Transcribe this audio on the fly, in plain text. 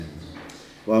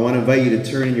Well, I want to invite you to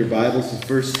turn in your Bibles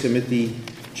to 1 Timothy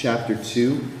chapter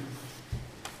 2.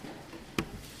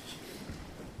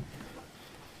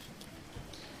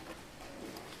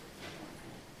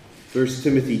 First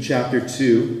Timothy chapter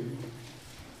 2.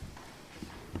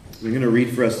 I'm going to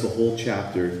read for us the whole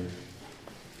chapter.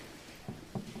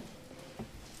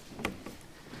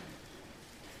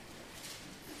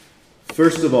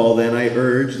 First of all, then, I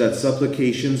urge that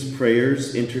supplications,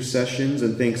 prayers, intercessions,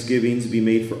 and thanksgivings be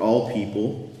made for all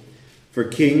people, for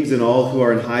kings and all who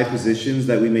are in high positions,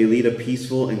 that we may lead a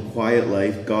peaceful and quiet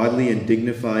life, godly and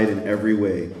dignified in every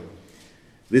way.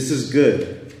 This is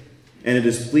good, and it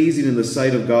is pleasing in the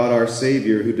sight of God our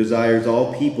Savior, who desires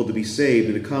all people to be saved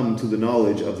and to come to the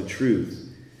knowledge of the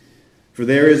truth. For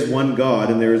there is one God,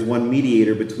 and there is one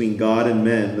mediator between God and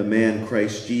men, the man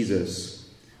Christ Jesus,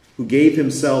 who gave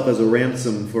himself as a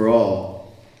ransom for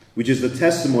all, which is the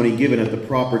testimony given at the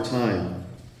proper time.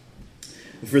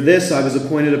 For this I was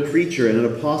appointed a preacher and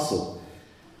an apostle.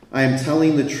 I am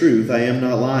telling the truth, I am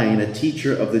not lying, a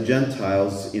teacher of the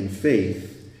Gentiles in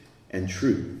faith and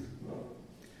truth.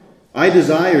 I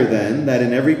desire then that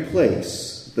in every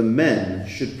place the men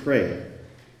should pray,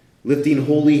 lifting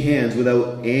holy hands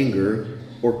without anger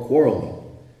or quarreling.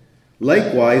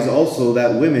 Likewise also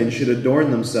that women should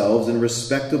adorn themselves in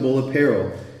respectable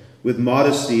apparel, with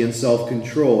modesty and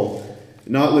self-control,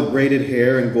 not with braided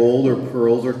hair and gold or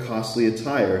pearls or costly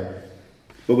attire,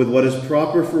 but with what is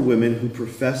proper for women who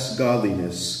profess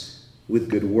godliness with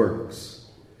good works.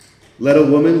 Let a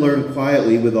woman learn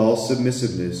quietly with all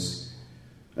submissiveness.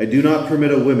 I do not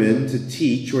permit a woman to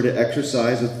teach or to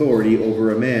exercise authority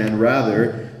over a man.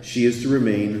 Rather, she is to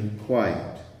remain quiet.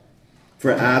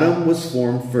 For Adam was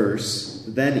formed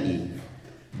first, then Eve.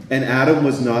 And Adam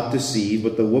was not deceived,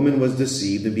 but the woman was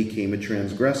deceived and became a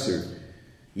transgressor.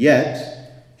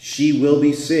 Yet she will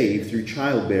be saved through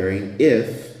childbearing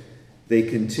if they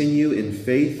continue in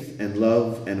faith and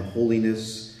love and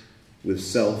holiness with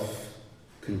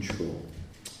self-control.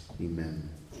 Amen.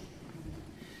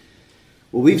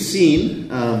 Well, we've seen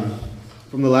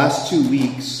from the last 2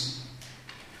 weeks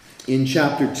in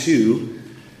chapter 2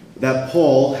 that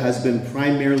Paul has been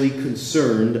primarily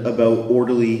concerned about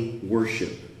orderly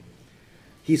worship.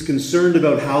 He's concerned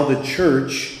about how the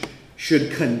church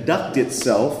should conduct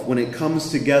itself when it comes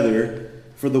together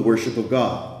for the worship of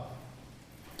God.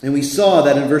 And we saw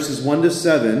that in verses 1 to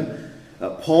 7,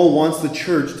 Paul wants the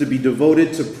church to be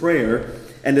devoted to prayer,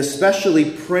 and especially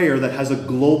prayer that has a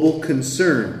global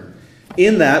concern.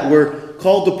 In that, we're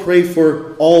called to pray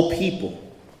for all people,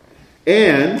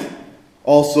 and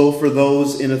also for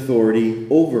those in authority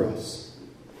over us.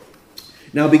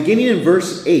 Now, beginning in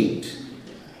verse 8,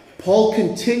 Paul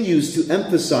continues to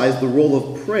emphasize the role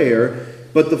of prayer,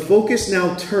 but the focus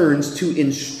now turns to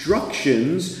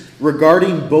instructions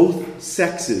regarding both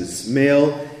sexes,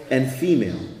 male and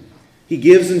female. He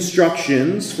gives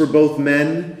instructions for both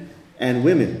men and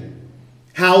women.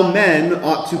 How men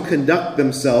ought to conduct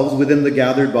themselves within the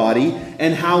gathered body,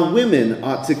 and how women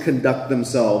ought to conduct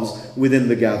themselves within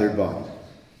the gathered body.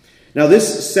 Now,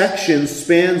 this section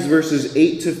spans verses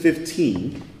 8 to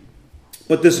 15,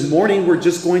 but this morning we're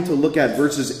just going to look at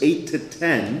verses 8 to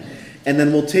 10, and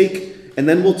then we'll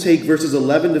take verses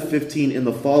 11 to 15 in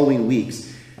the following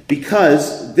weeks,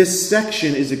 because this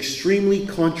section is extremely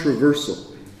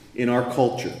controversial in our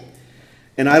culture.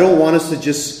 And I don't want us to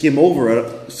just skim over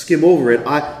it.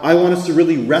 I want us to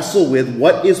really wrestle with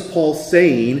what is Paul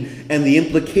saying and the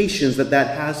implications that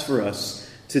has for us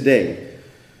today.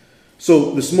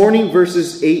 So this morning,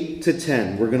 verses 8 to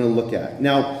 10, we're going to look at.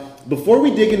 Now, before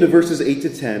we dig into verses 8 to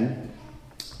 10,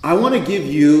 I want to give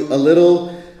you a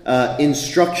little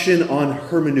instruction on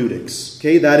hermeneutics.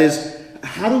 Okay, that is,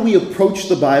 how do we approach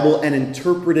the Bible and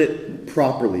interpret it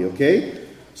properly? Okay,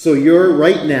 so you're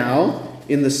right now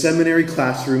in the seminary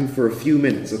classroom for a few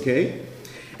minutes. Okay,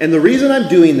 and the reason I'm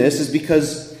doing this is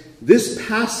because this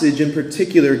passage in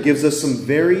particular gives us some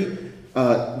very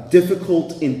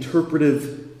difficult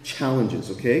interpretive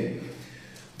challenges, okay?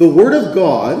 The Word of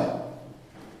God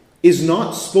is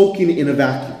not spoken in a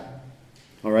vacuum,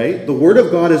 all right? The Word of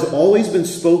God has always been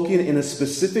spoken in a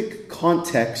specific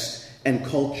context and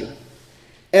culture.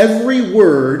 Every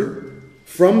word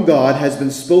from God has been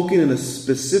spoken in a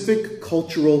specific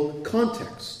cultural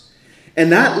context.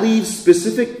 And that leaves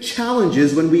specific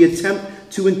challenges when we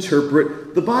attempt to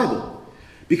interpret the Bible.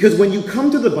 Because when you come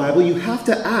to the Bible, you have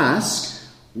to ask,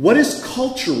 what is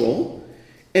cultural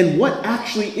and what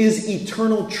actually is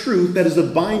eternal truth that is a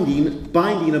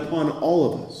binding upon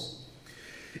all of us?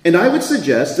 And I would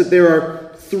suggest that there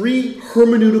are 3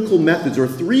 hermeneutical methods, or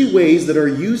 3 ways that are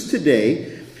used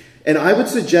today, and I would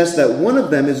suggest that one of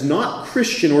them is not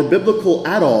Christian or biblical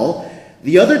at all,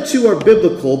 The other two are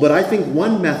biblical, but I think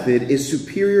one method is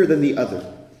superior than the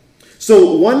other.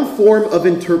 So one form of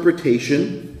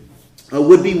interpretation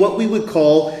would be what we would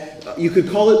call, you could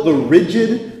call it the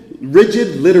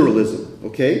rigid literalism,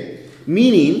 okay?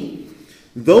 Meaning,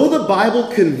 though the Bible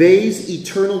conveys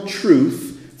eternal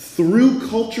truth through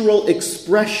cultural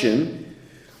expression,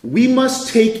 we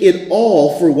must take it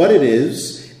all for what it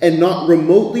is and not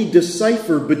remotely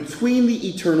decipher between the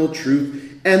eternal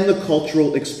truth and the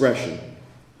cultural expression.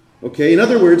 Okay? In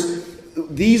other words,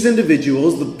 these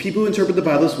individuals, the people who interpret the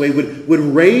Bible this way, would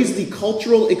raise the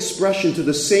cultural expression to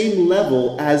the same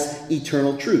level as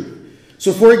eternal truth.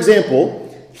 So, for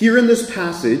example, here in this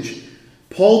passage,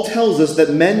 Paul tells us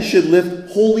that men should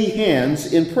lift holy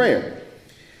hands in prayer.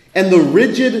 And the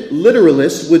rigid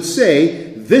literalist would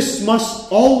say, this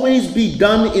must always be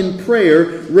done in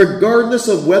prayer, regardless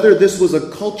of whether this was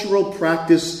a cultural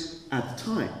practice at the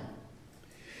time.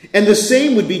 And the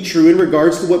same would be true in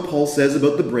regards to what Paul says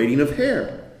about the braiding of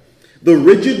hair. The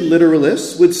rigid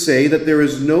literalists would say that there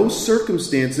is no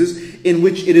circumstances in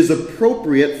which it is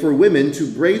appropriate for women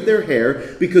to braid their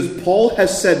hair, because Paul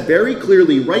has said very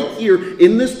clearly right here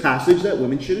in this passage that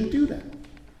women shouldn't do that.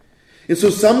 And so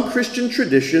some Christian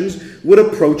traditions would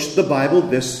approach the Bible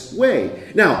this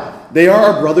way. Now, they are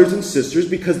our brothers and sisters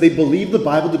because they believe the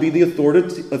Bible to be the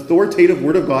authoritative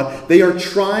Word of God. They are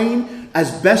trying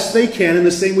as best they can, in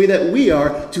the same way that we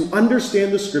are, to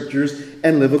understand the Scriptures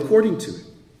and live according to it.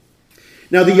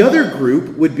 Now, the other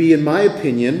group would be, in my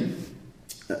opinion,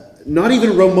 not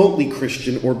even remotely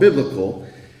Christian or biblical,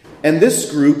 and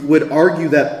this group would argue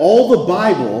that all the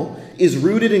Bible is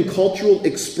rooted in cultural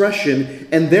expression,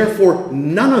 and therefore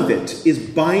none of it is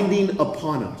binding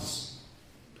upon us.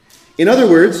 In other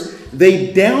words,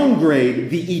 they downgrade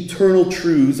the eternal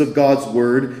truths of God's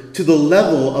Word to the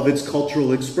level of its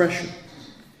cultural expression.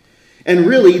 And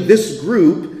really, this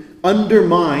group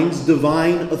undermines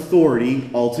divine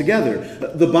authority altogether.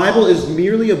 The Bible is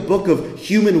merely a book of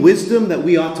human wisdom that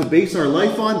we ought to base our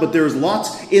life on, but there's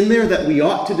lots in there that we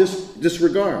ought to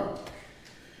disregard.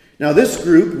 Now, this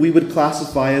group we would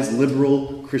classify as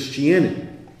liberal Christianity.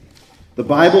 The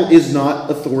Bible is not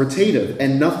authoritative,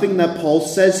 and nothing that Paul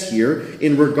says here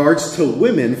in regards to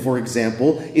women, for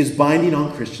example, is binding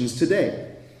on Christians today.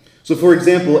 So, for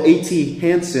example, A.T.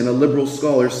 Hansen, a liberal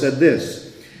scholar, said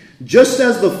this: just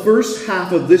as the first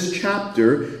half of this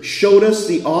chapter showed us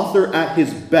the author at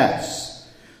his best,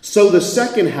 so the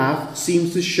second half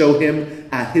seems to show him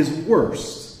at his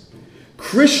worst.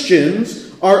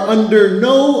 Christians are under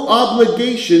no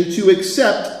obligation to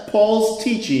accept Paul's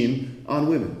teaching on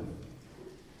women.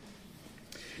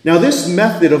 Now, this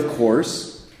method, of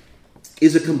course,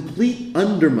 is a complete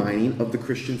undermining of the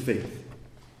Christian faith.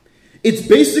 It's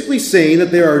basically saying that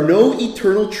there are no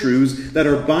eternal truths that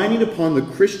are binding upon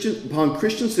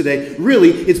Christians today.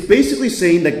 Really, it's basically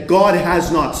saying that God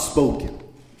has not spoken.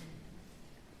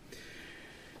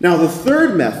 Now, the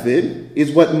third method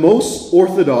is what most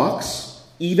Orthodox,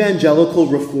 evangelical,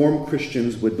 Reformed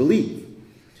Christians would believe.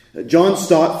 John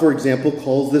Stott, for example,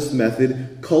 calls this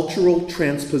method cultural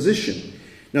transposition.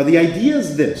 Now, the idea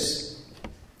is this: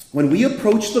 when we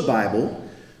approach the Bible,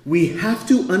 we have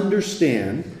to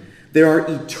understand there are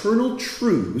eternal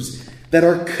truths that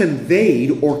are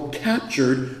conveyed or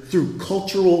captured through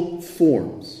cultural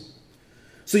forms.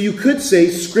 So you could say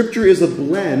Scripture is a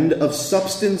blend of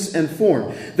substance and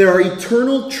form. There are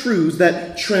eternal truths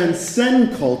that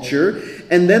transcend culture,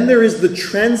 and then there is the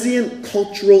transient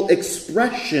cultural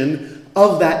expression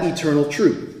of that eternal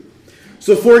truth.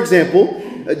 So, for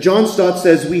example, John Stott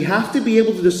says we have to be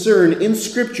able to discern in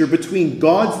Scripture between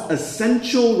God's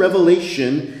essential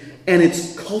revelation and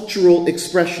its cultural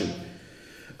expression.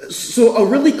 So a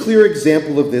really clear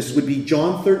example of this would be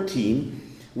John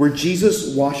 13, where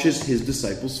Jesus washes his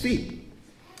disciples' feet.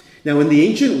 Now, in the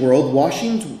ancient world,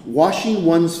 washing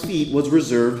one's feet was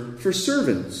reserved for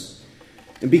servants.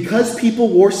 And because people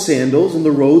wore sandals and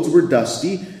the roads were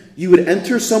dusty, you would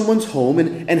enter someone's home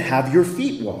and have your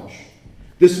feet washed.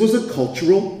 This was a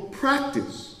cultural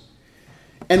practice.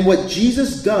 And what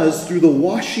Jesus does through the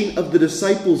washing of the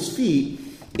disciples' feet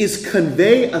is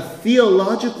convey a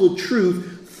theological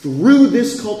truth through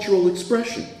this cultural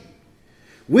expression,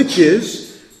 which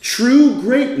is true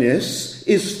greatness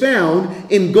is found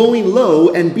in going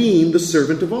low and being the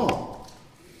servant of all.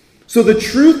 So the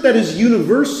truth that is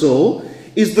universal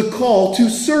is the call to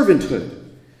servanthood.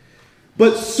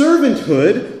 But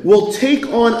servanthood will take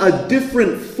on a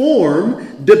different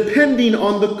form depending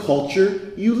on the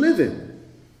culture you live in.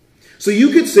 So you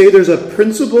could say there's a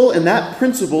principle, and that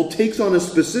principle takes on a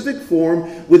specific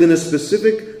form within a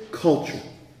specific culture.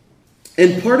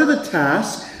 And part of the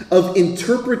task of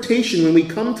interpretation when we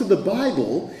come to the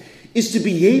Bible is to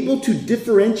be able to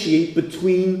differentiate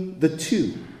between the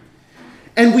two.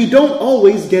 And we don't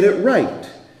always get it right.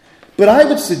 But I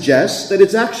would suggest that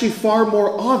it's actually far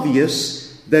more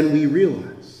obvious than we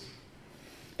realize.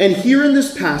 And here in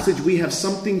this passage, we have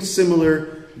something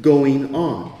similar going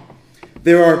on.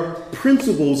 There are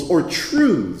principles or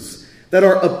truths that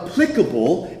are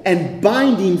applicable and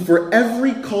binding for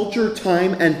every culture,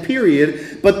 time, and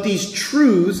period, but these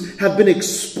truths have been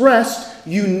expressed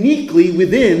uniquely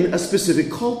within a specific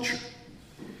culture.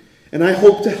 And I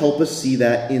hope to help us see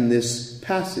that in this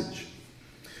passage.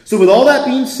 So with all that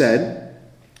being said,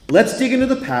 let's dig into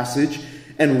the passage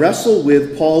and wrestle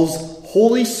with Paul's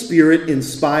Holy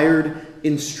Spirit-inspired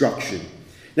instruction.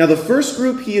 Now, the first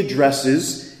group he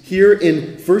addresses here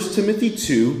in 1 Timothy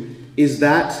 2 is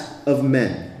that of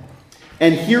men.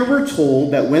 And here we're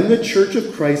told that when the church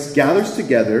of Christ gathers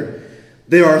together,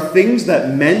 there are things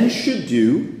that men should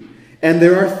do, and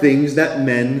there are things that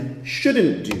men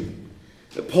shouldn't do.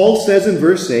 Paul says in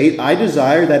verse 8, I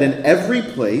desire that in every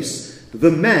place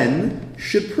the men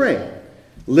should pray,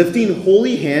 lifting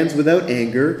holy hands without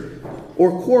anger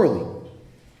or quarreling.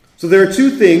 So there are two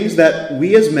things that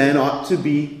we as men ought to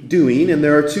be doing, and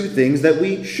there are two things that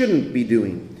we shouldn't be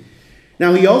doing.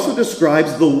 Now, he also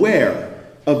describes the where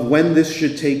of when this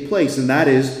should take place, and that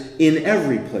is in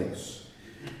every place.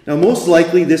 Now, most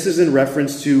likely this is in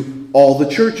reference to all the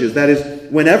churches. That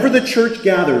is, whenever the church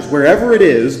gathers, wherever it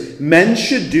is, men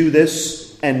should do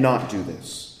this and not do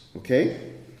this.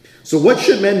 Okay? So what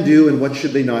should men do and what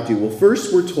should they not do? Well,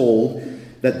 first we're told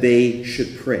that they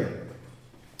should pray.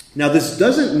 Now, this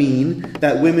doesn't mean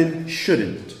that women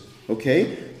shouldn't.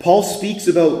 Okay? Paul speaks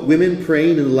about women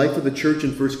praying in the life of the church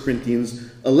in 1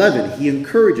 Corinthians 11. He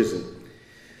encourages it.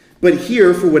 But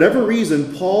here, for whatever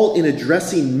reason, Paul, in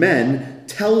addressing men,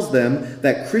 tells them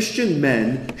that Christian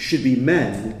men should be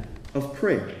men of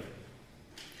prayer.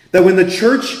 That when the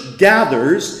church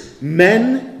gathers,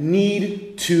 men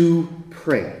need to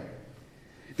pray.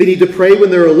 They need to pray when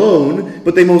they're alone,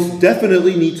 but they most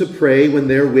definitely need to pray when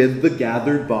they're with the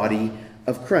gathered body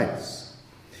of Christ.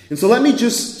 And so let me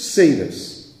just say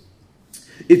this.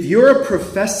 If you're a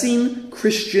professing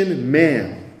Christian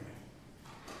man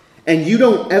and you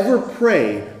don't ever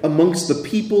pray amongst the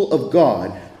people of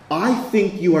God, I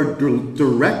think you are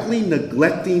directly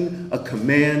neglecting a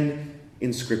command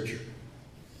in Scripture.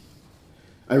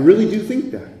 I really do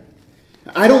think that.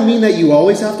 I don't mean that you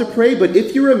always have to pray, but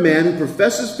if you're a man who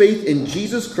professes faith in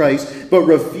Jesus Christ but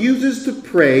refuses to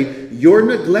pray, you're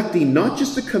neglecting not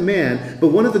just a command, but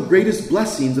one of the greatest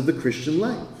blessings of the Christian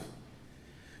life.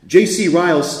 J.C.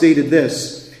 Ryle stated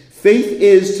this: faith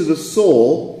is to the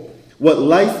soul what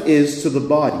life is to the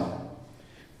body.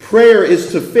 Prayer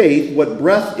is to faith what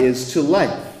breath is to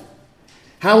life.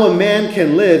 How a man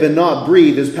can live and not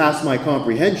breathe is past my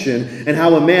comprehension, and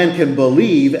how a man can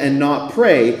believe and not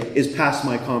pray is past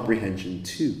my comprehension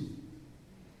too.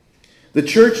 The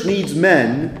church needs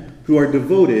men who are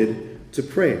devoted to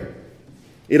prayer.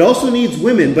 It also needs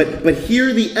women, but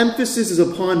here the emphasis is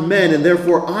upon men, and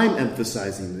therefore I'm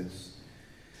emphasizing this.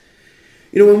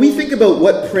 You know, when we think about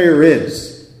what prayer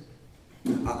is,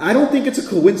 I don't think it's a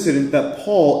coincidence that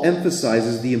Paul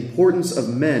emphasizes the importance of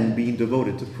men being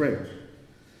devoted to prayer.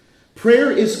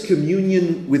 Prayer is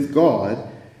communion with God,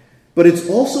 but it's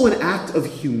also an act of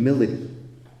humility.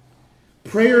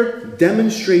 Prayer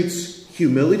demonstrates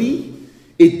humility,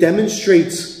 it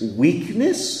demonstrates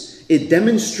weakness, it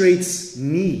demonstrates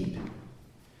need.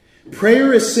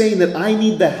 Prayer is saying that I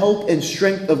need the help and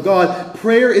strength of God.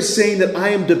 Prayer is saying that I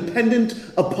am dependent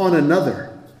upon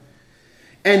another.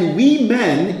 And we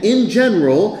men, in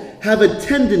general, have a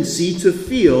tendency to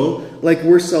feel like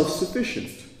we're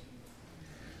self-sufficient.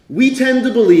 We tend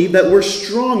to believe that we're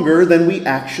stronger than we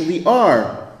actually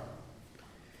are.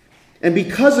 And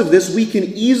because of this, we can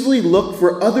easily look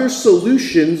for other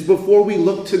solutions before we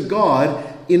look to God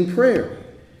in prayer.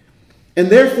 And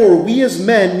therefore, we as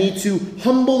men need to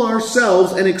humble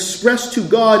ourselves and express to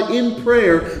God in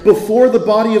prayer before the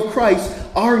body of Christ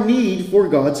our need for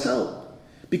God's help.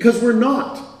 Because we're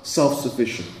not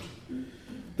self-sufficient.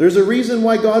 There's a reason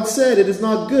why God said it is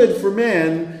not good for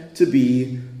man to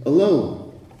be alone.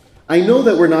 I know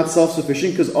that we're not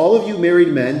self-sufficient because all of you married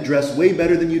men dress way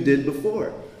better than you did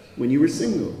before when you were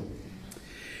single.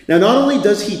 Now, not only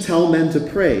does he tell men to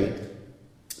pray,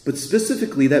 but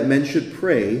specifically that men should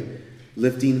pray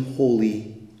lifting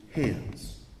holy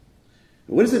hands.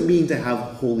 What does it mean to have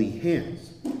holy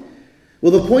hands?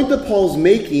 Well, the point that Paul's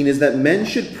making is that men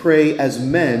should pray as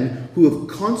men who have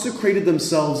consecrated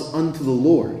themselves unto the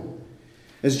Lord.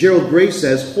 As Gerald Gray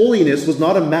says, holiness was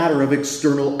not a matter of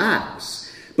external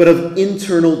acts, but of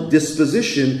internal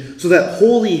disposition, so that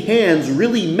holy hands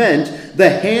really meant the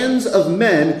hands of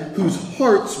men whose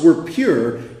hearts were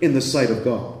pure in the sight of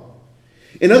God.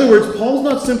 In other words, Paul's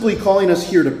not simply calling us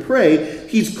here to pray,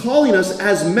 he's calling us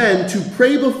as men to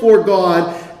pray before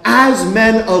God as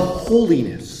men of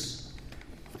holiness,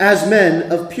 as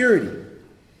men of purity.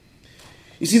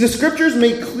 You see, the scriptures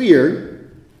make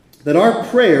clear that our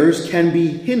prayers can be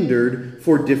hindered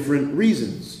for different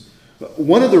reasons.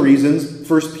 One of the reasons,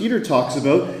 1 Peter talks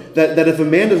about, that if a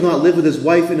man does not live with his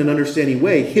wife in an understanding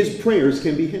way, his prayers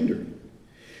can be hindered.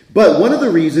 But one of the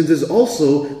reasons is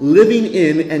also living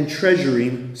in and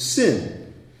treasuring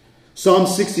sin. Psalm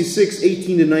 66,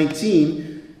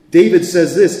 18-19, David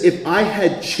says this, "If I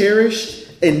had cherished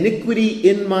iniquity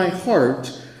in my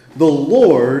heart, the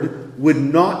Lord would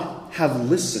not have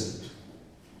listened."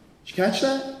 Did you catch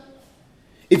that?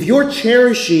 If you're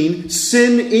cherishing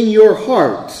sin in your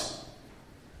heart,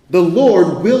 the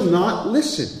Lord will not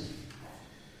listen.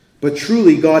 But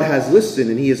truly God has listened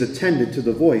and he has attended to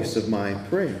the voice of my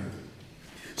prayer.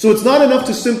 So it's not enough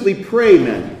to simply pray,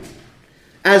 men.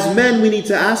 As men, we need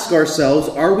to ask ourselves,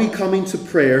 are we coming to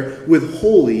prayer with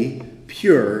holy,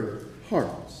 pure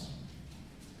hearts?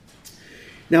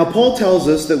 Now, Paul tells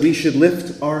us that we should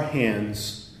lift our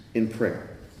hands in prayer.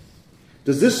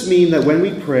 Does this mean that when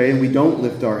we pray and we don't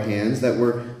lift our hands, that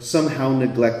we're somehow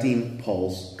neglecting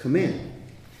Paul's command?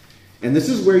 And this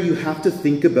is where you have to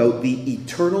think about the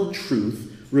eternal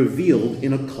truth revealed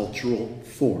in a cultural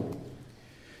form.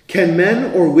 Can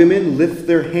men or women lift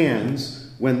their hands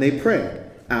when they pray?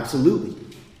 Absolutely.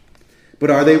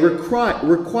 But are they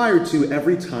required to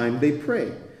every time they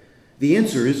pray? The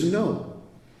answer is no.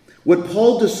 What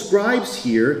Paul describes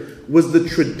here was the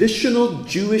traditional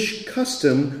Jewish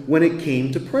custom when it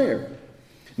came to prayer.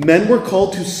 Men were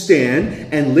called to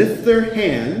stand and lift their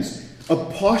hands, a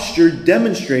posture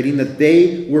demonstrating that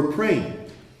they were praying.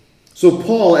 So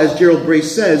Paul, as Gerald Gray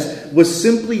says, was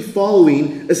simply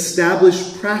following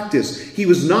established practice. He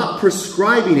was not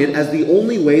prescribing it as the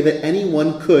only way that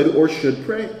anyone could or should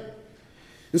pray.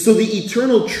 And so the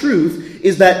eternal truth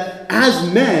is that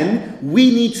as men,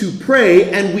 we need to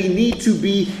pray and we need to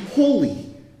be holy.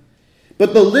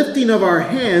 But the lifting of our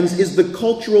hands is the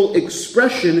cultural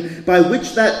expression by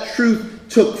which that truth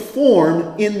took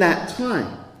form in that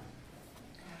time.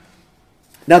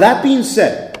 Now, that being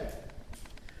said,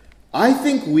 I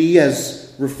think we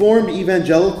as Reformed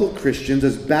evangelical Christians,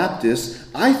 as Baptists,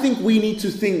 I think we need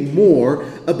to think more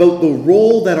about the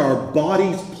role that our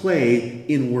bodies play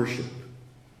in worship.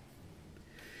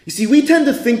 You see, we tend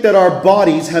to think that our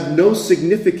bodies have no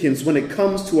significance when it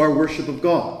comes to our worship of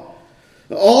God.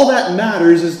 All that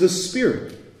matters is the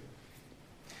Spirit.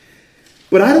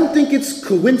 But I don't think it's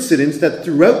coincidence that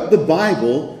throughout the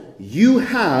Bible, you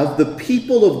have the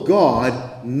people of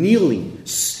God kneeling,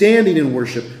 standing in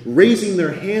worship, raising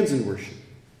their hands in worship.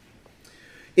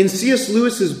 In C.S.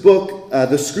 Lewis's book,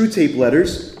 The Screwtape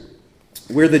Letters,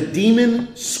 where the demon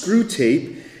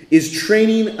Screwtape is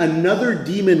training another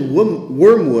demon,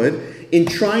 Wormwood, in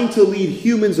trying to lead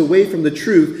humans away from the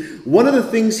truth, one of the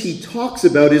things he talks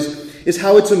about is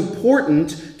how it's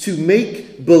important to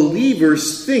make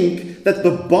believers think that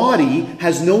the body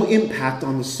has no impact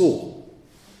on the soul.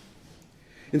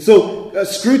 And so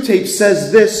Screwtape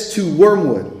says this to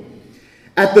Wormwood.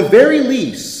 At the very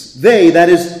least, they, that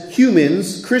is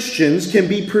humans, Christians, can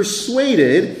be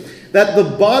persuaded that the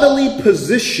bodily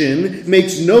position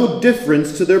makes no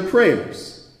difference to their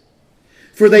prayers.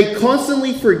 For they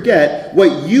constantly forget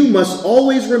what you must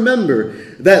always remember,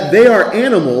 that they are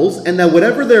animals and that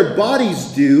whatever their bodies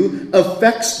do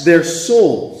affects their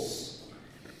souls.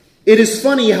 It is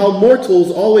funny how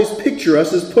mortals always picture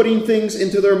us as putting things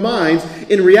into their minds.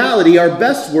 In reality, our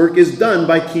best work is done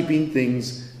by keeping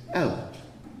things out.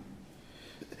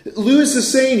 Lewis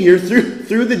is saying here,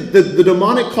 through the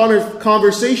demonic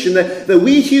conversation, that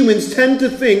we humans tend to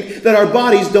think that our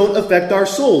bodies don't affect our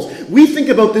souls. We think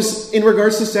about this in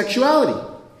regards to sexuality,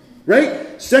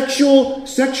 right? Sexual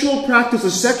practice,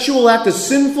 a sexual act, a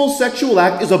sinful sexual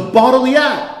act is a bodily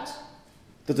act.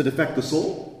 Does it affect the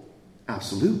soul?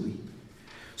 Absolutely.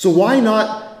 So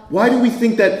why do we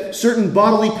think that certain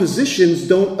bodily positions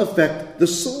don't affect the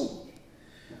soul?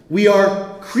 We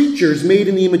are creatures made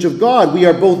in the image of God. We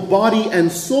are both body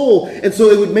and soul. And so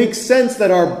it would make sense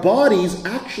that our bodies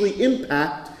actually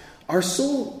impact our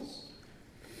souls.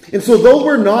 And so though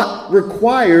we're not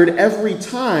required every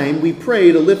time we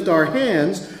pray to lift our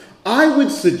hands, I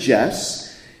would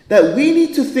suggest that we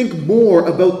need to think more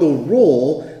about the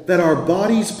role that our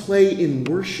bodies play in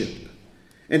worship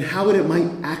and how it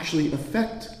might actually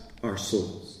affect our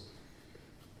souls.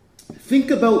 Think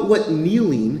about what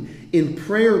kneeling in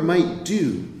prayer might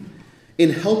do in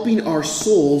helping our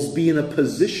souls be in a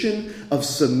position of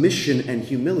submission and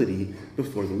humility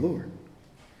before the Lord.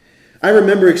 I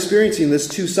remember experiencing this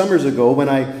 2 summers ago when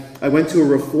I went to a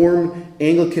Reformed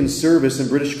Anglican service in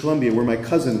British Columbia where my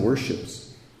cousin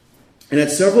worships. And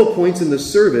at several points in the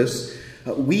service,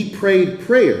 we prayed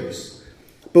prayers,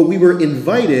 but we were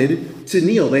invited to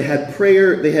kneel. They had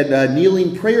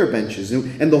kneeling prayer benches,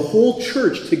 and the whole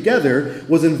church together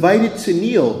was invited to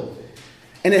kneel.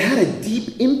 And it had a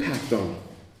deep impact on me.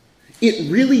 It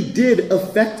really did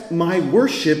affect my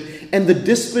worship and the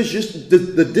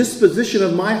disposition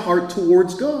of my heart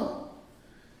towards God.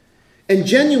 And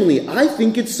genuinely, I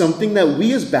think it's something that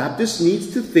we as Baptists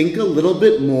need to think a little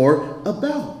bit more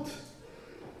about.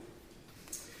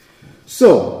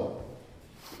 So,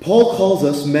 Paul calls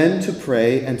us men to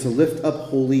pray and to lift up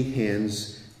holy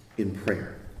hands in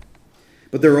prayer.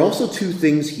 But there are also 2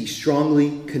 things he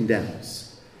strongly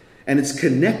condemns. And it's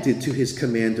connected to his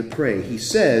command to pray. He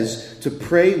says to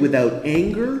pray without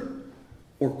anger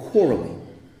or quarreling.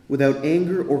 Without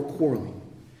anger or quarreling.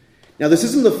 Now, this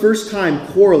isn't the first time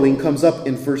quarreling comes up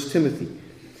in 1 Timothy.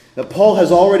 Paul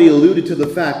has already alluded to the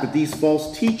fact that these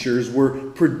false teachers were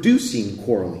producing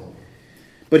quarreling.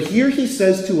 But here he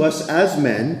says to us as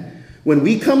men, when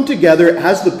we come together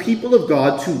as the people of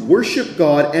God to worship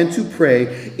God and to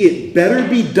pray, it better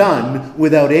be done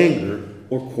without anger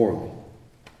or quarreling.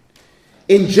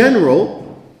 In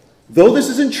general, though this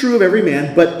isn't true of every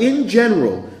man, but in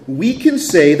general, we can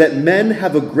say that men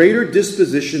have a greater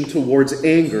disposition towards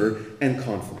anger and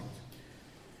conflict.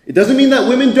 It doesn't mean that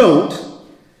women don't,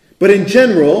 but in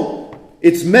general,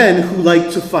 it's men who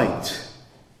like to fight.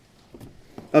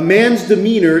 A man's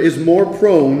demeanor is more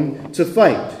prone to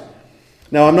fight.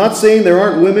 Now, I'm not saying there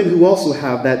aren't women who also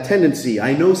have that tendency.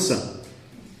 I know some.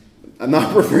 I'm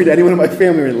not referring to anyone in my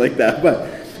family or anything like that,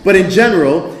 but in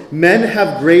general, men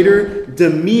have greater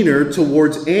demeanor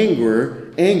towards anger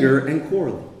and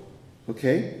quarreling.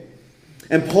 Okay?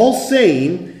 And Paul's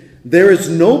saying there is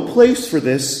no place for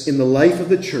this in the life of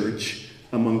the church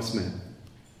amongst men.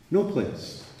 No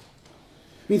place.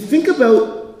 I mean, think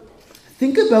about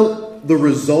the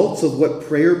results of what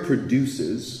prayer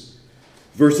produces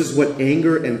versus what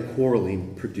anger and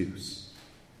quarreling produce.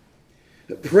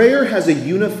 Prayer has a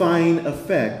unifying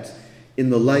effect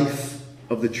in the life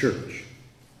of the church.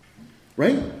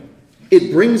 Right?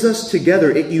 It brings us together.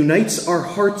 It unites our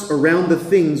hearts around the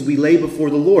things we lay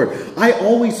before the Lord. I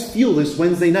always feel this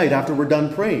Wednesday night after we're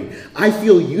done praying. I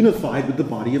feel unified with the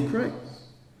body of Christ.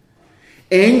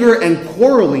 Anger and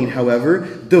quarreling, however,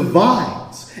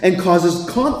 divides and causes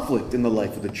conflict in the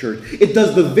life of the church. It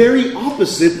does the very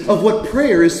opposite of what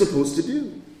prayer is supposed to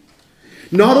do.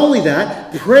 Not only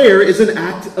that, prayer is an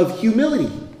act of humility.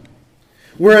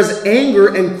 Whereas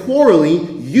anger and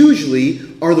quarreling usually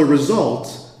are the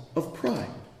result of pride.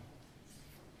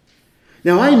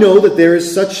 Now, I know that there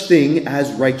is such thing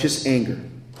as righteous anger.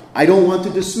 I don't want to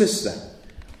dismiss that.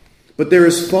 But there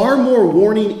is far more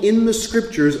warning in the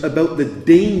Scriptures about the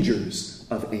dangers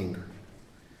of anger.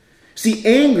 See,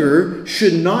 anger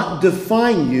should not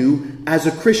define you as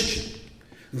a Christian.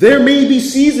 There may be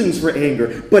seasons for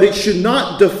anger, but it should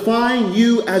not define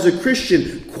you as a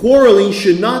Christian. Quarreling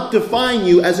should not define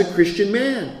you as a Christian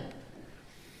man.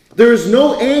 There is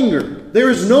no anger. There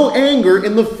is no anger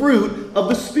in the fruit of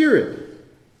the Spirit.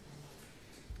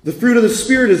 The fruit of the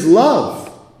Spirit is love,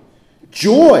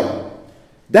 joy.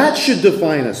 That should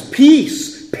define us.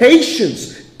 Peace,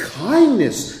 patience,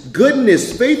 kindness,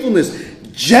 goodness, faithfulness,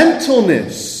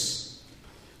 gentleness,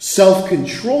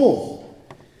 self-control.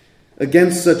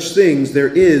 Against such things there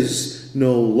is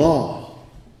no law.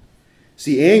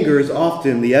 See, anger is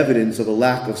often the evidence of a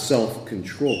lack of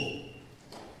self-control.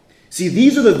 See,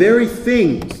 these are the very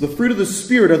things, the fruit of the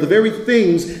Spirit are the very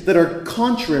things that are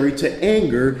contrary to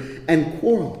anger and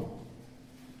quarrel.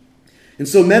 And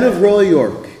so, men of Royal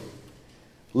York,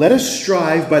 let us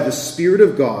strive by the Spirit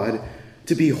of God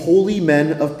to be holy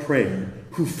men of prayer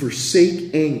who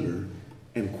forsake anger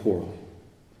and quarrel.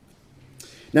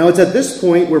 Now, it's at this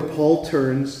point where Paul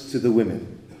turns to the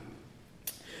women.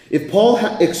 If Paul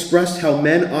expressed how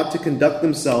men ought to conduct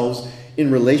themselves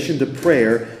in relation to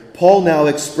prayer, Paul now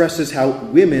expresses how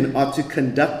women ought to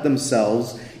conduct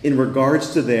themselves in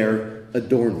regards to their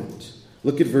adornment.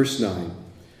 Look at verse 9.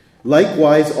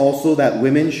 Likewise also that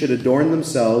women should adorn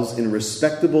themselves in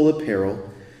respectable apparel,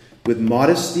 with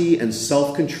modesty and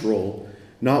self-control,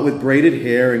 not with braided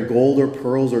hair and gold or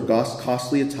pearls or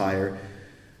costly attire,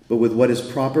 but with what is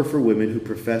proper for women who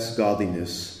profess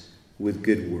godliness with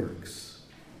good works.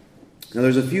 Now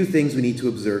there's a few things we need to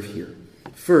observe here.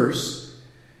 First,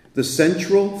 The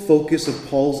central focus of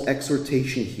Paul's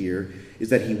exhortation here is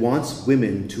that he wants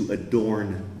women to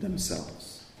adorn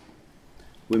themselves.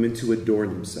 Women to adorn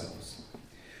themselves.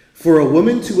 For a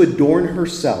woman to adorn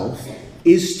herself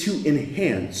is to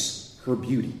enhance her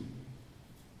beauty.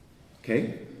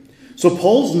 Okay? So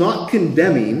Paul's not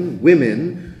condemning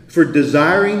women for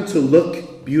desiring to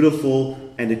look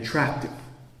beautiful and attractive.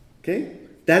 Okay?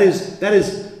 That is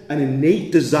an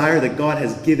innate desire that God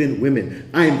has given women.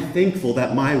 I am thankful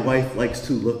that my wife likes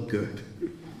to look good.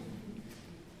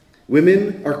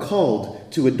 Women are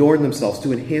called to adorn themselves,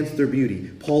 to enhance their beauty.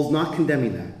 Paul's not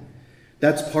condemning that.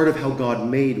 That's part of how God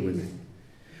made women.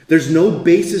 There's no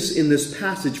basis in this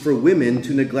passage for women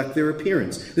to neglect their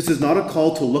appearance. This is not a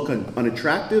call to look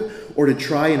unattractive or to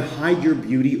try and hide your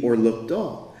beauty or look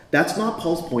dull. That's not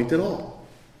Paul's point at all.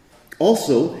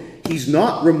 Also, he's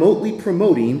not remotely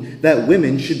promoting that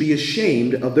women should be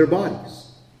ashamed of their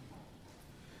bodies.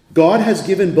 God has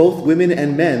given both women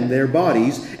and men their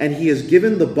bodies, and he has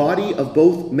given the body of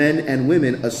both men and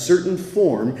women a certain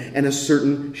form and a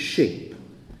certain shape.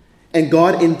 And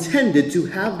God intended to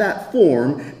have that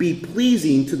form be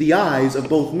pleasing to the eyes of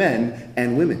both men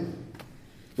and women.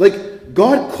 Like,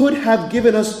 God could have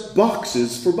given us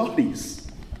boxes for bodies,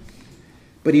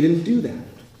 but he didn't do that.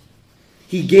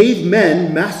 He gave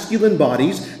men masculine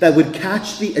bodies that would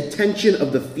catch the attention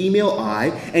of the female eye,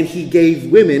 and he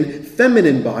gave women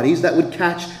feminine bodies that would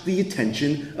catch the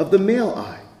attention of the male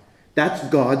eye. That's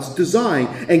God's design,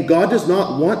 and God does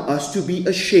not want us to be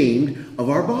ashamed of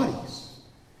our bodies.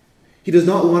 He does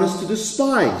not want us to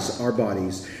despise our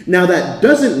bodies. Now, that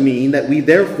doesn't mean that we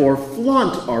therefore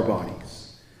flaunt our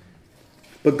bodies.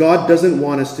 But God doesn't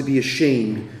want us to be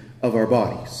ashamed of our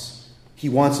bodies. He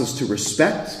wants us to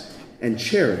respect and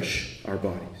cherish our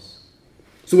bodies.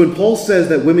 So when Paul says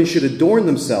that women should adorn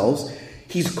themselves,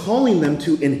 he's calling them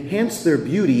to enhance their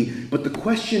beauty, but the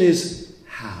question is,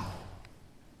 how?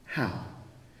 How?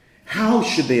 How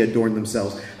should they adorn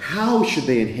themselves? How should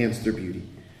they enhance their beauty?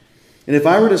 And if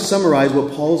I were to summarize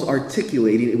what Paul's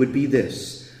articulating, it would be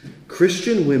this.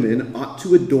 Christian women ought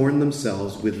to adorn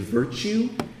themselves with virtue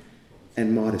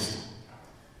and modesty.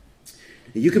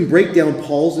 You can break down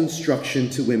Paul's instruction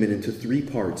to women into three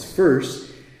parts.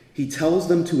 First, he tells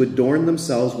them to adorn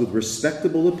themselves with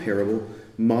respectable apparel,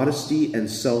 modesty, and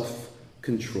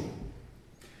self-control.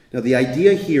 Now, the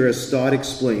idea here, as Stott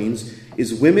explains,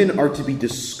 is women are to be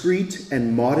discreet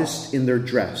and modest in their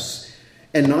dress,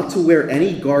 and not to wear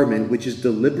any garment which is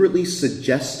deliberately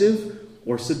suggestive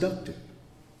or seductive.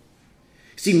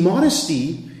 See,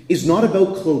 modesty is not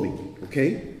about clothing,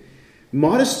 okay?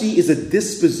 Modesty is a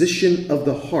disposition of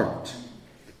the heart,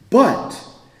 but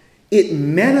it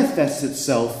manifests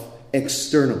itself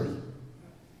externally.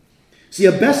 See,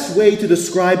 a best way to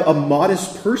describe a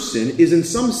modest person is, in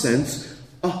some sense,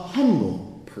 a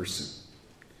humble person.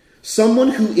 Someone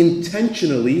who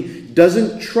intentionally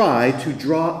doesn't try to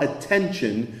draw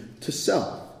attention to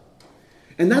self.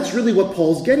 And that's really what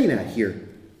Paul's getting at here.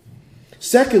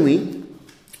 Secondly,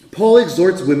 Paul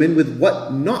exhorts women with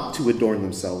what not to adorn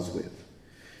themselves with.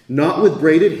 Not with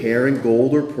braided hair and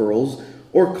gold or pearls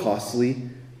or costly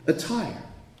attire.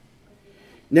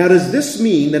 Now, does this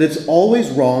mean that it's always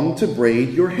wrong to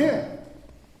braid your hair?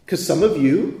 Because some of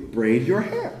you braid your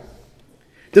hair.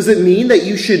 Does it mean that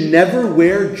you should never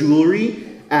wear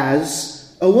jewelry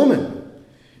as a woman?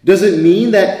 Does it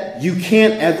mean that you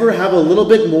can't ever have a little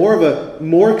bit more of a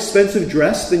more expensive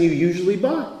dress than you usually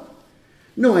buy?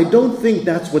 No, I don't think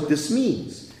that's what this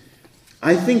means.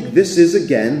 I think this is,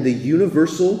 again, the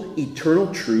universal,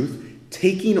 eternal truth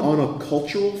taking on a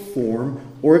cultural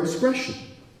form or expression.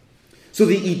 So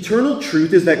the eternal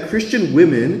truth is that Christian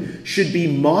women should be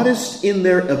modest in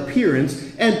their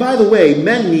appearance, and by the way,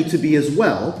 men need to be as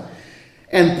well.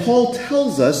 And Paul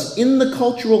tells us, in the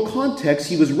cultural context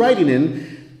he was writing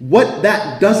in, what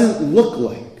that doesn't look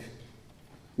like,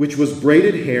 which was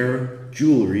braided hair,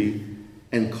 jewelry,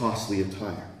 and costly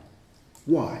attire.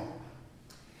 Why?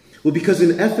 Well, because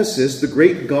in Ephesus, the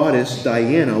great goddess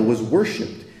Diana was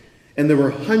worshipped, and there were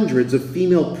hundreds of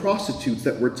female prostitutes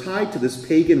that were tied to this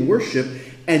pagan worship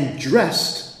and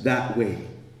dressed that way.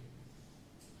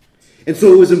 And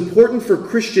so it was important for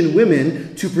Christian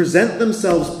women to present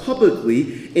themselves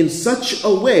publicly in such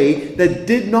a way that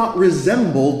did not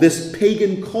resemble this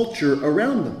pagan culture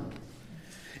around them.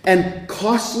 And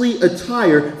costly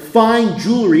attire, fine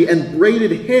jewelry, and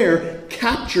braided hair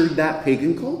captured that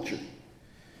pagan culture.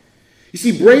 You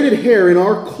see, braided hair in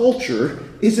our culture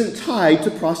isn't tied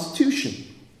to prostitution.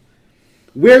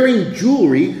 Wearing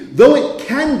jewelry, though it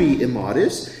can be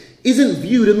immodest, isn't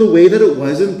viewed in the way that it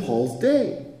was in Paul's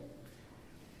day.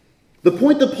 The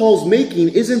point that Paul's making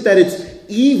isn't that it's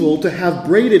evil to have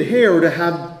braided hair or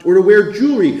to wear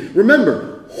jewelry.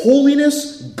 Remember,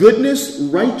 holiness, goodness,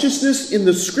 righteousness in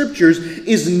the scriptures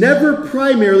is never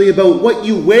primarily about what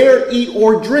you wear, eat,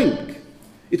 or drink.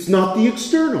 It's not the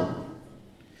external.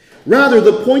 Rather,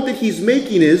 the point that he's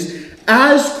making is,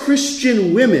 as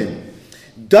Christian women,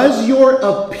 does your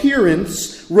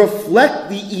appearance reflect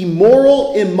the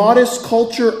immoral, immodest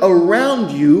culture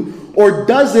around you, or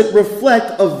does it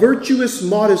reflect a virtuous,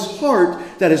 modest heart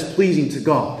that is pleasing to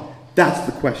God? That's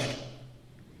the question.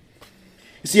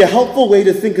 You see, a helpful way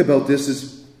to think about this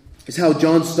is how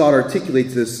John Stott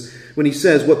articulates this when he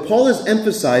says, what Paul is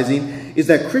emphasizing is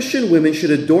that Christian women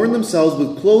should adorn themselves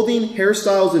with clothing,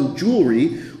 hairstyles, and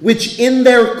jewelry, which in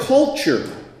their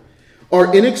culture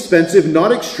are inexpensive,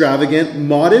 not extravagant,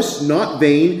 modest, not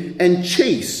vain, and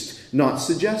chaste, not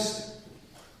suggestive.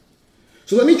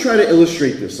 So let me try to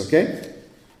illustrate this, okay?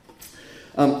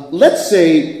 Let's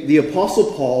say the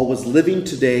Apostle Paul was living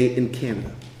today in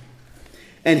Canada,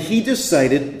 and he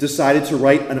decided to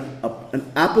write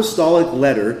an apostolic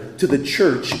letter to the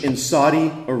church in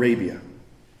Saudi Arabia,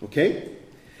 okay?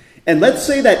 And let's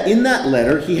say that in that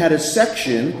letter he had a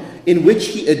section in which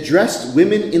he addressed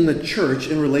women in the church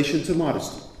in relation to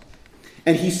modesty.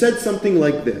 And he said something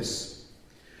like this: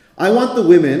 I want the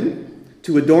women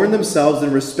to adorn themselves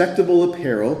in respectable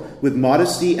apparel with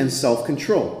modesty and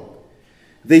self-control.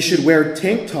 They should wear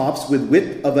tank tops with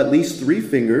width of at least 3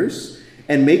 fingers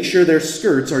and make sure their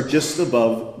skirts are just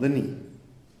above the knee.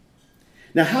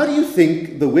 Now, how do you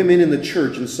think the women in the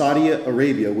church in Saudi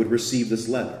Arabia would receive this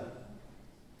letter?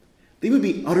 They would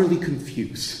be utterly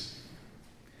confused.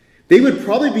 They would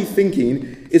probably be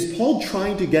thinking, is Paul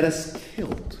trying to get us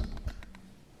killed?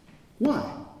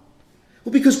 Why?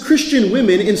 Well, because Christian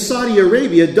women in Saudi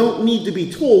Arabia don't need to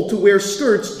be told to wear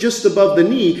skirts just above the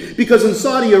knee, because in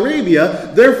Saudi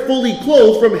Arabia, they're fully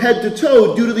clothed from head to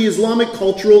toe due to the Islamic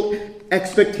cultural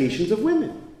expectations of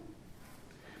women.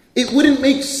 It wouldn't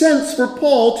make sense for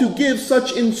Paul to give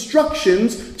such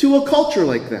instructions to a culture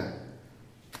like that.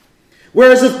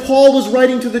 Whereas if Paul was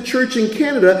writing to the church in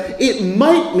Canada, it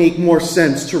might make more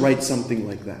sense to write something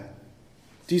like that.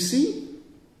 Do you see?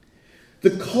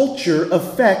 The culture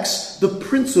affects the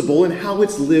principle and how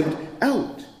it's lived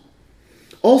out.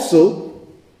 Also,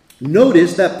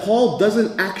 notice that Paul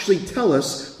doesn't actually tell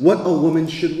us what a woman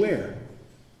should wear.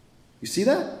 You see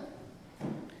that?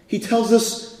 He tells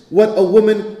us what a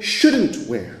woman shouldn't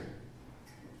wear.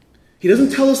 He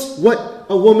doesn't tell us what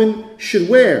a woman should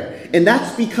wear. And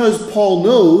that's because Paul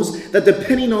knows that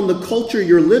depending on the culture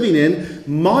you're living in,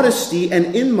 modesty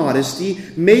and immodesty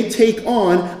may take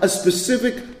on a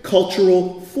specific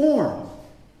cultural form.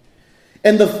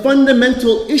 And the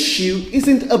fundamental issue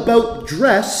isn't about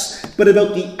dress, but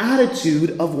about the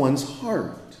attitude of one's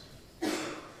heart.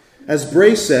 As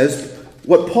Bray says,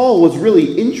 what Paul was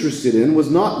really interested in was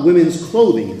not women's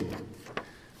clothing,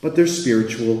 but their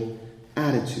spiritual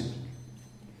attitude.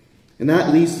 And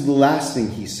that leads to the last thing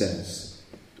he says.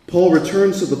 Paul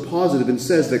returns to the positive and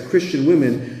says that Christian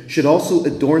women should also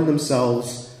adorn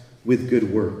themselves with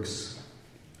good works.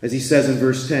 As he says in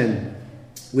verse 10,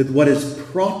 with what is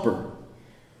proper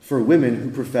for women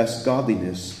who profess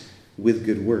godliness with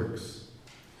good works.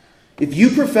 If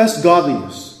you profess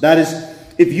godliness, that is,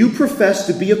 if you profess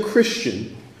to be a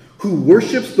Christian who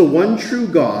worships the one true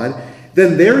God,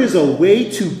 then there is a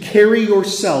way to carry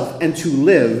yourself and to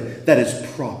live that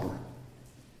is proper.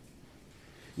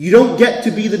 You don't get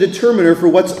to be the determiner for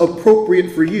what's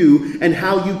appropriate for you and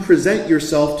how you present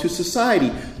yourself to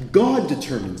society. God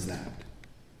determines that.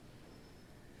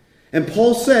 And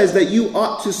Paul says that you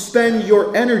ought to spend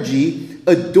your energy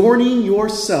adorning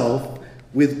yourself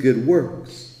with good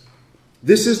works.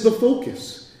 This is the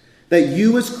focus that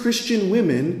you as Christian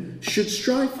women should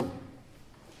strive for.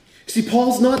 See,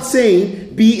 Paul's not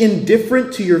saying be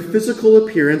indifferent to your physical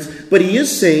appearance, but he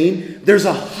is saying there's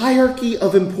a hierarchy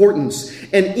of importance.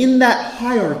 And in that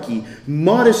hierarchy,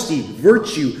 modesty,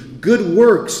 virtue, good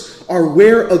works are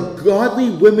where a godly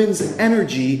woman's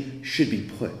energy should be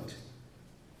put.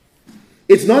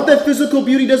 It's not that physical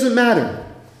beauty doesn't matter,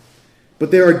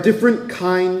 but there are different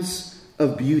kinds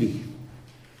of beauty.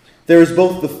 There is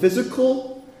both the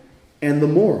physical and the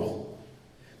moral.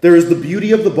 There is the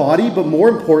beauty of the body, but more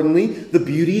importantly, the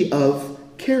beauty of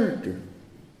character.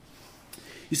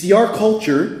 You see, our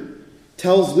culture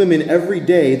tells women every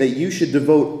day that you should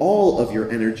devote all of your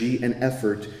energy and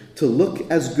effort to look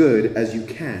as good as you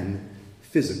can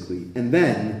physically, and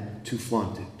then to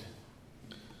flaunt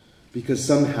it. Because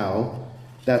somehow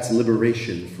that's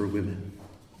liberation for women.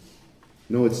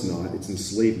 No, it's not. It's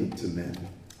enslavement to men.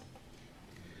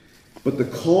 But the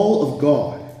call of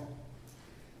God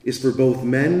is for both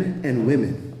men and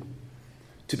women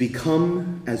to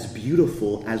become as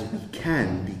beautiful as we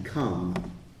can become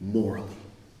morally.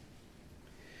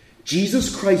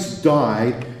 Jesus Christ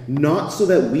died not so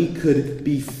that we could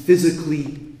be physically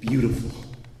beautiful.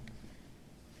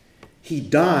 He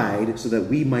died so that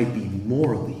we might be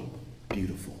morally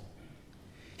beautiful.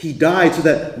 He died so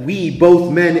that we,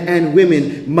 both men and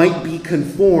women, might be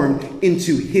conformed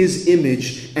into his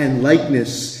image and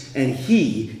likeness, and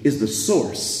he is the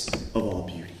source of all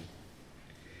beauty.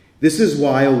 This is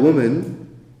why a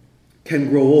woman can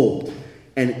grow old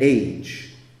and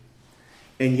age,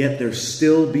 and yet there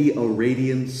still be a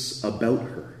radiance about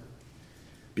her,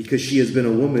 because she has been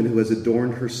a woman who has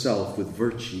adorned herself with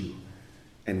virtue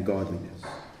and godliness.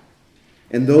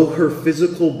 And though her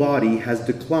physical body has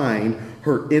declined,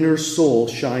 her inner soul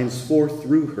shines forth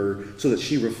through her so that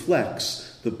she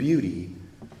reflects the beauty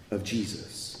of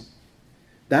Jesus.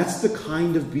 That's the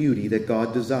kind of beauty that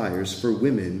God desires for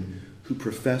women who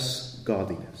profess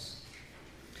godliness.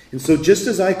 And so just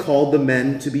as I called the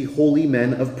men to be holy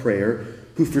men of prayer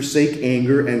who forsake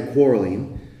anger and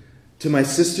quarreling, to my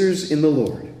sisters in the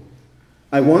Lord,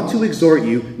 I want to exhort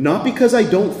you, not because I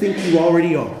don't think you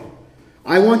already are.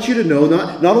 I want you to know,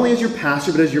 not only as your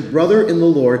pastor, but as your brother in the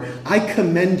Lord, I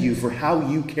commend you for how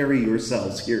you carry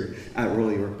yourselves here at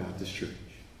Royal York Baptist Church.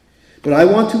 But I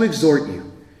want to exhort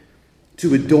you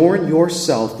to adorn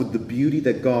yourself with the beauty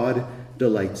that God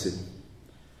delights in.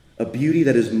 A beauty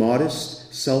that is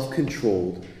modest,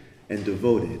 self-controlled, and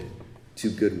devoted to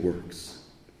good works.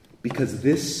 Because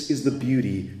this is the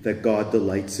beauty that God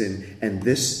delights in, and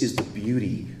this is the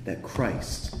beauty that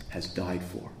Christ has died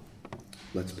for.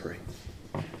 Let's pray.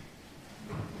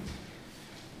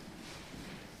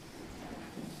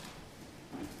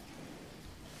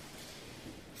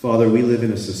 Father, we live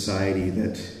in a society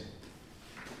that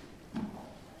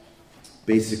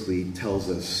basically tells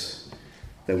us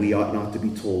that we ought not to be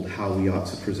told how we ought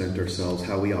to present ourselves,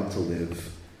 how we ought to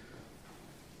live.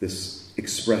 This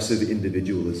expressive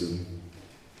individualism.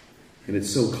 And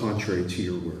it's so contrary to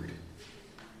your word.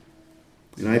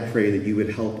 And I pray that you would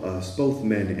help us, both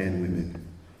men and women,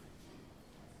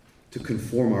 to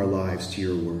conform our lives to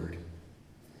your word.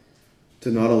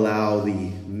 To not allow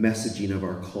the messaging of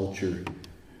our culture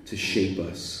to shape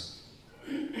us.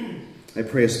 I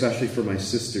pray especially for my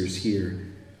sisters here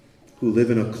who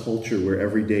live in a culture where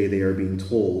every day they are being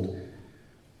told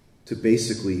to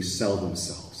basically sell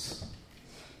themselves.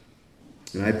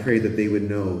 And I pray that they would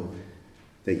know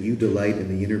that you delight in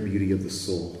the inner beauty of the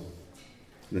soul,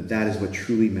 and that that is what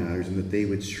truly matters, and that they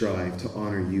would strive to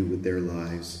honor you with their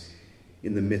lives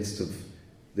in the midst of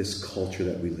this culture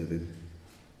that we live in.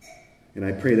 And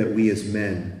I pray that we as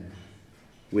men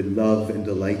would love and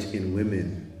delight in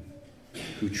women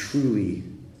who truly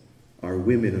are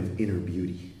women of inner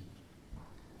beauty.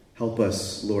 Help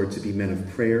us, Lord, to be men of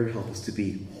prayer. Help us to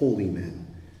be holy men.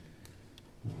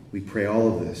 We pray all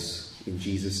of this in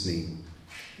Jesus' name.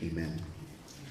 Amen.